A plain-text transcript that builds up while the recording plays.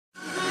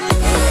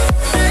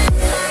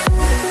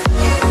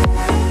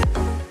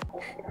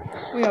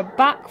are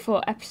back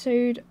for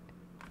episode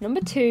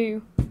number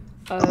 2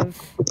 of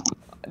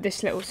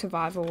this little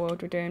survival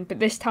world we're doing. But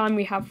this time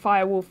we have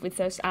Firewolf with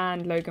us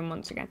and Logan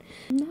once again.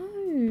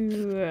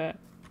 No.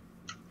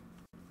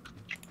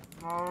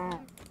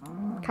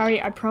 Carrie,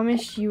 I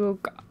promise you will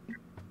go.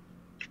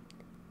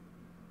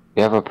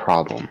 We have a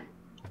problem.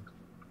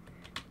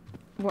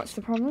 What's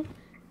the problem?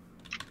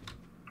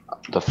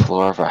 The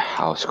floor of our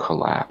house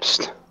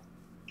collapsed.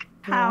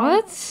 How?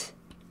 What?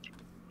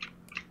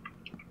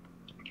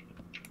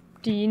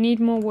 Do you need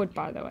more wood,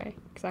 by the way?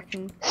 Because I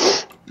can...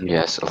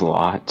 Yes, a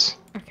lot.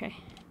 Okay.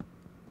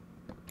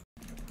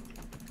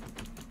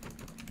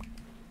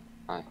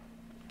 Hi.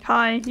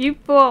 Hi, you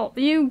built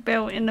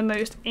in the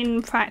most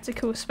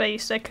impractical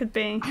space there could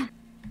be.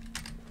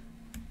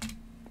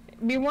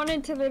 We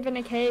wanted to live in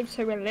a cave,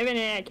 so we're living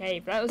in a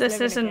cave. That was This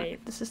living in a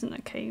cave. isn't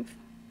a cave.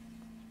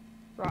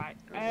 Right.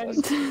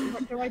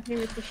 What do I do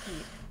with the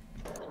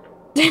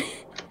sheep?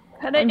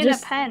 Put it in a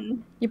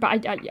pen. Yeah,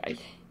 but I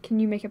can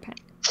you make a pen?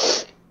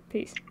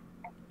 Please.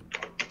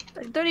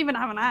 I don't even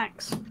have an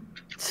axe.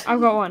 I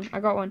got one. I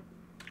got one.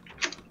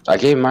 I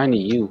gave mine to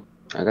you.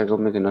 I gotta go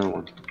make another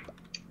one.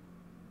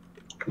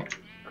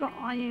 Got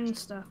iron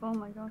stuff. Oh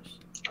my gosh.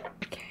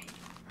 Okay.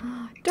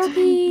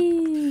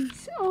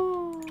 Doggies!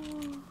 Oh.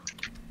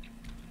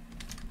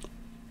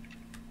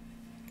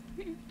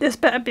 This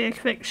better be a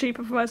quick sheep,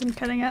 otherwise I'm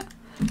killing it.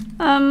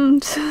 A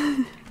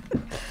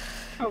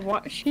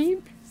what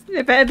sheep?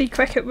 It better be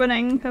quick at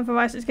running,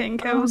 otherwise it's getting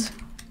killed.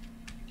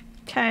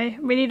 Okay,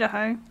 we need a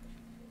hoe.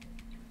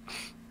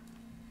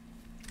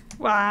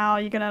 Wow,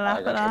 you're gonna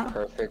laugh at that.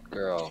 Perfect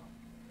girl.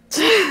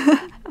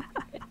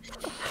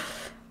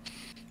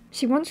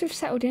 See, once we've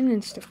settled in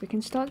and stuff, we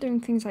can start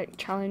doing things like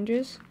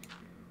challenges.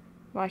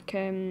 Like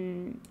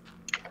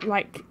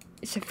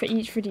so for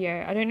each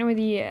video, I don't know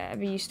whether you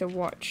ever used to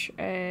watch,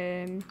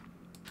 oh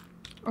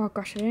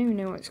gosh, I don't even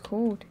know what it's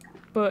called.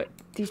 But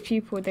these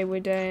people, they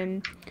would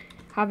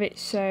have it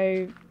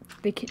so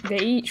they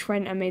each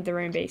went and made their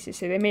own bases.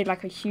 So they made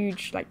like a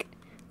huge like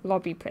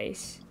lobby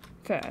place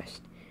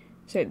first.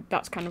 So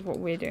that's kind of what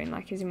we're doing.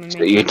 Like, is in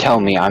So you tell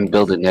me I'm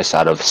building this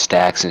out of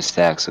stacks and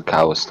stacks of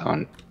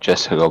cobblestone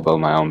just to go build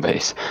my own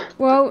base.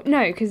 Well,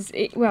 no, because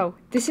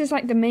this is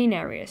like the main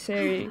area, so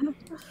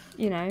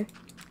you know.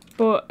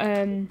 But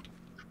then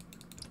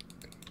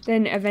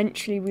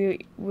eventually we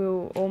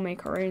will all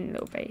make our own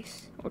little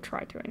base, or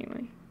try to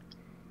anyway.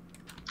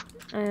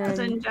 As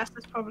in, Jess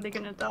is probably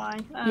gonna die.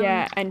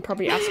 Yeah, and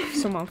probably ask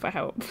someone for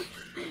help.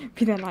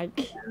 Be there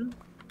like,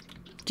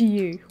 do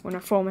you want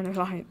to form an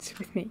alliance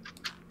with me?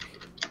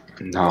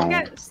 No. Don't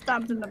get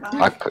stabbed in the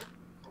back.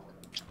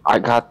 I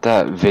got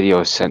that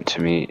video sent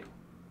to me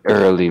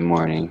early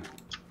morning.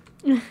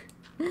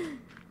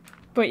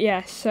 But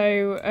yeah,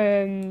 so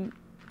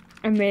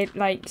I made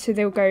like, so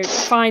they'll go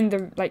find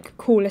the like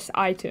coolest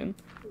item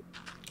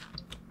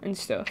and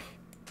stuff,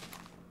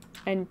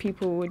 and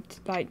people would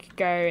like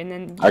go and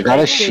then I got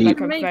a do, sheep. like,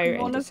 a Make vote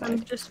one and of them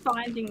decide. just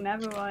finding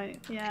netherite.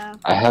 Yeah.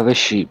 I have a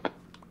sheep.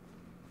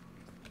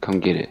 Come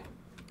get it.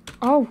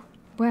 Oh,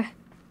 where?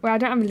 Well, I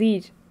don't have a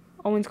lead.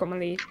 Owen's got my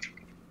lead.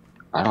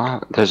 I don't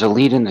have. There's a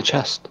lead in the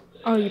chest.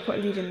 Oh, you put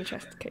a lead in the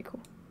chest. Okay, cool.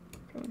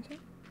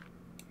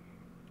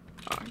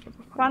 Oh,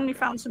 Finally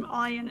found some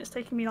iron. It's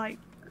taken me like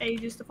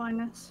ages to find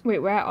this. wait,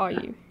 where are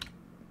you?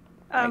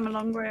 A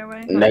long way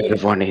away.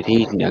 Negative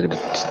 180, negative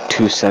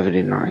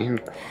 279.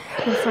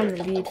 We'll find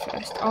the lead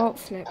first. Oh,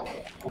 flip.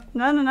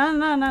 No, no, no,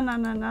 no, no, no,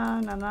 no, no,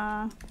 no,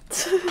 no.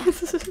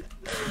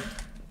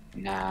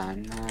 Nah.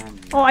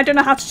 Oh, I don't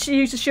know how to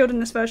use the shield in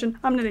this version.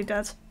 I'm nearly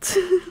dead.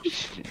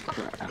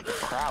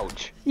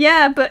 Crouch.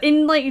 Yeah, but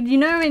in like, you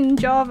know, in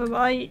Java,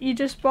 right? You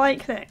just right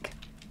click.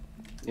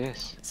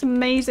 Yes. It's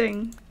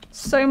amazing.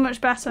 So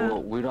much better.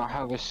 Well, we don't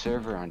have a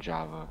server on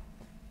Java.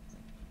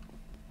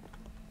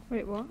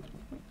 Wait, what?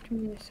 What do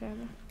you mean a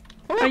server?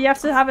 Oh, you have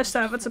to have a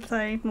server to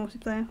play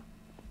multiplayer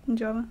in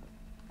Java.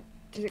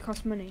 Does it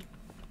cost money?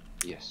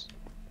 Yes.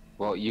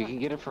 Well, you can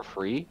get it for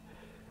free,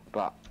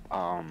 but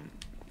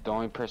the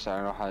only person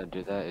I know how to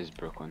do that is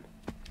Brooklyn.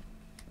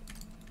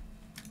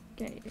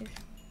 Okay, it is.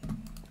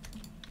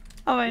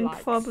 Oh, and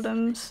Likes.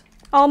 problems.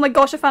 Oh my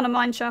gosh, I found a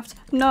mine shaft.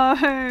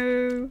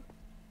 No.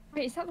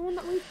 Wait, is that the one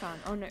that we found?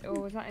 Oh no,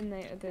 or was that in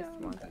the other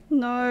one?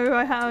 No,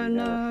 I have You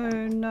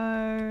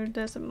no.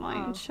 There's a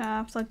mine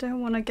shaft. I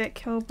don't want to get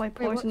killed by Wait,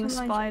 what's poisonous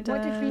a mine shaft?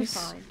 spiders. What did we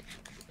find?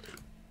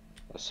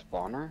 A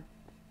spawner?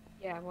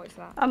 Yeah, what's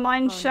that? A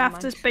mine Oh,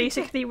 shaft mine is shaft.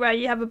 basically where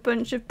you have a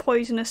bunch of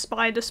poisonous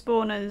spider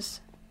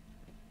spawners.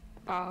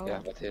 Oh. Yeah,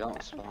 but they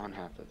don't spawn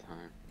half the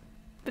time.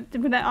 But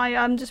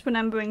I'm just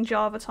remembering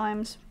Java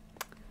times.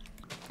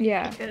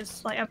 Yeah.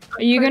 Because like,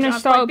 Are you gonna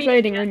start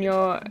uploading on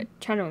your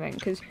channel then?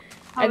 Because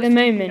at the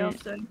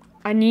moment,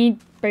 I need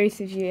both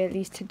of you at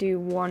least to do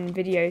one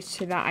video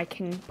so that I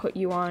can put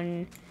you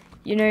on,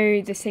 you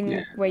know, the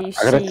thing where you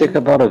see. I gotta think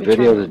about a the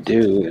video to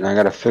channels. do, and I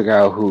gotta figure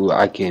out who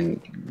I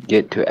can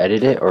get to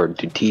edit it or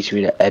to teach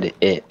me to edit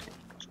it.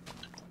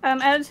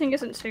 Editing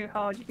isn't too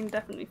hard. You can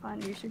definitely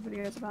find YouTube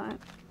videos about it.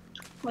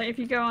 Like if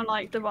you go on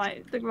like the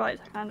right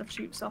kind of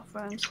shoot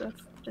software and stuff.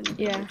 then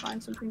you Yeah. can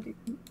find something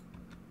decent.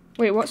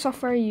 Wait, what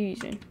software are you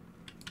using?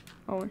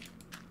 Owen,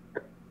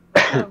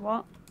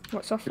 What?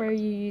 what software are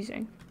you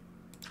using?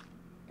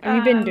 Have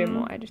you been doing Um,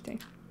 more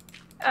editing?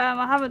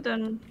 I haven't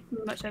done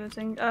much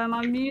editing.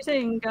 I'm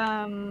using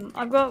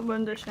I've got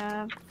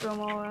Wondershare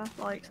Filmora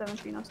like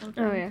 17 or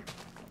something. Oh yeah,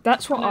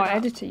 that's what I know our that.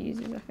 editor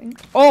uses, I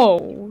think.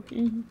 Oh.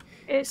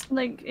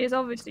 It's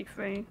obviously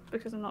free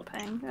because I'm not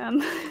paying.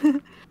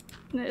 And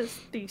it's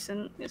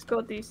decent. It's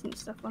got decent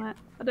stuff on it.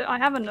 I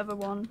have another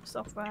one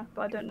software,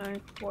 but I don't know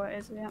what it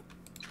is yet.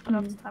 I'd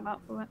have to tab out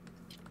for it.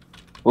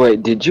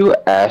 Wait, did you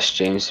ask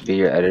James to be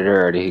your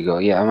editor, or did he go,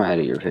 yeah, I'm gonna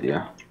edit your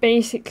video?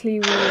 Basically,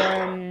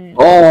 we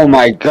Oh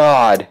my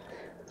god!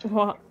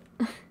 what?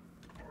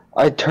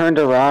 I turned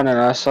around and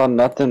I saw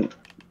nothing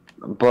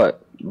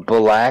but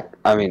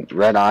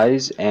red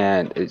eyes,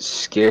 and it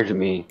scared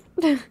me.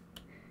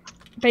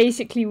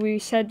 Basically, we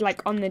said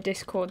like on the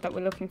Discord that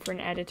we're looking for an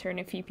editor, and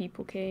a few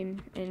people came,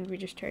 and we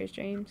just chose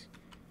James.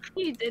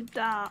 You did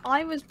that.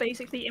 I was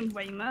basically in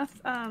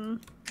Weymouth.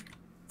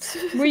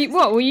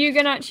 What? Were you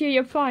gonna actually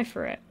apply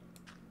for it?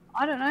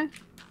 I don't know.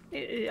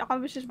 I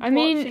was just I watching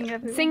mean,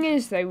 everyone. the thing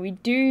is though, we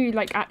do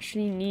like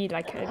actually need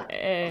like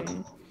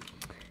an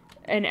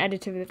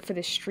editor for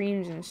the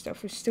streams and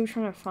stuff. We're still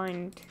trying to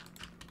find.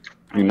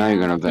 You know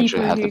you're gonna eventually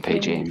People have to who pay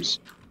can- James.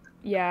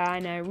 Yeah, I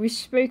know. We've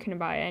spoken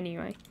about it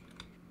anyway.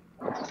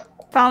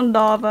 Found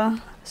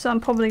lava, so I'm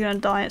probably gonna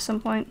die at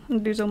some point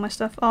and lose all my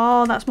stuff.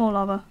 Oh, that's more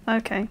lava.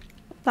 Okay,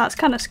 that's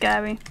kind of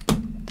scary.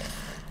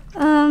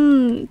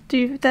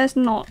 There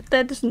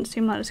doesn't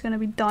seem like there's gonna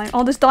be diamonds.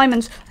 Oh, there's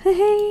diamonds.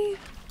 Hey,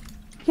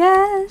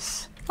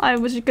 yes. I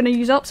was gonna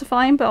use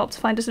Optifine, but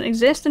Optifine doesn't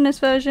exist in this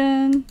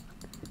version.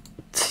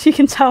 You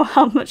can tell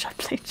how much I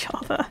played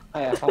Java.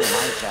 Hey, I found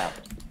Minecraft.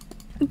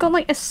 I got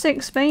like a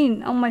 6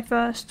 vein on my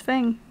first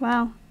thing.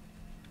 Wow.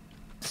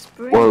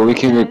 Or we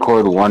can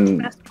record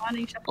one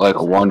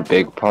one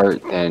big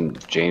part, then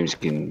James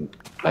can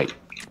like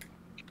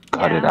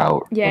cut it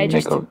out. Yeah, and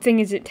just make the thing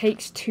is, it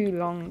takes too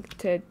long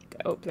to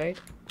upload,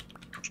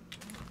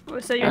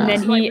 So and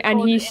then like, he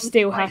record it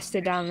still into, like, has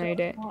to download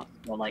it.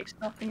 Or like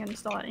stopping and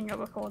starting a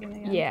recording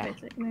again. Yeah.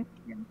 Basically.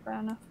 Yeah, fair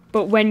enough.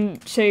 But when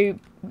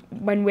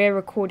we're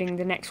recording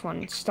the next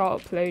one,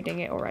 start uploading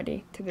it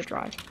already to the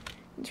drive.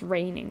 It's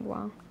raining.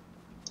 Wow.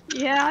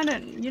 Yeah, I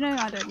don't know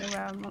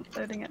where I'm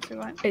uploading it to,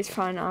 right? It's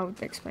fine. I'll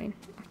explain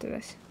after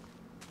this.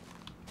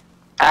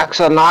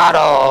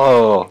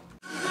 Axolotl!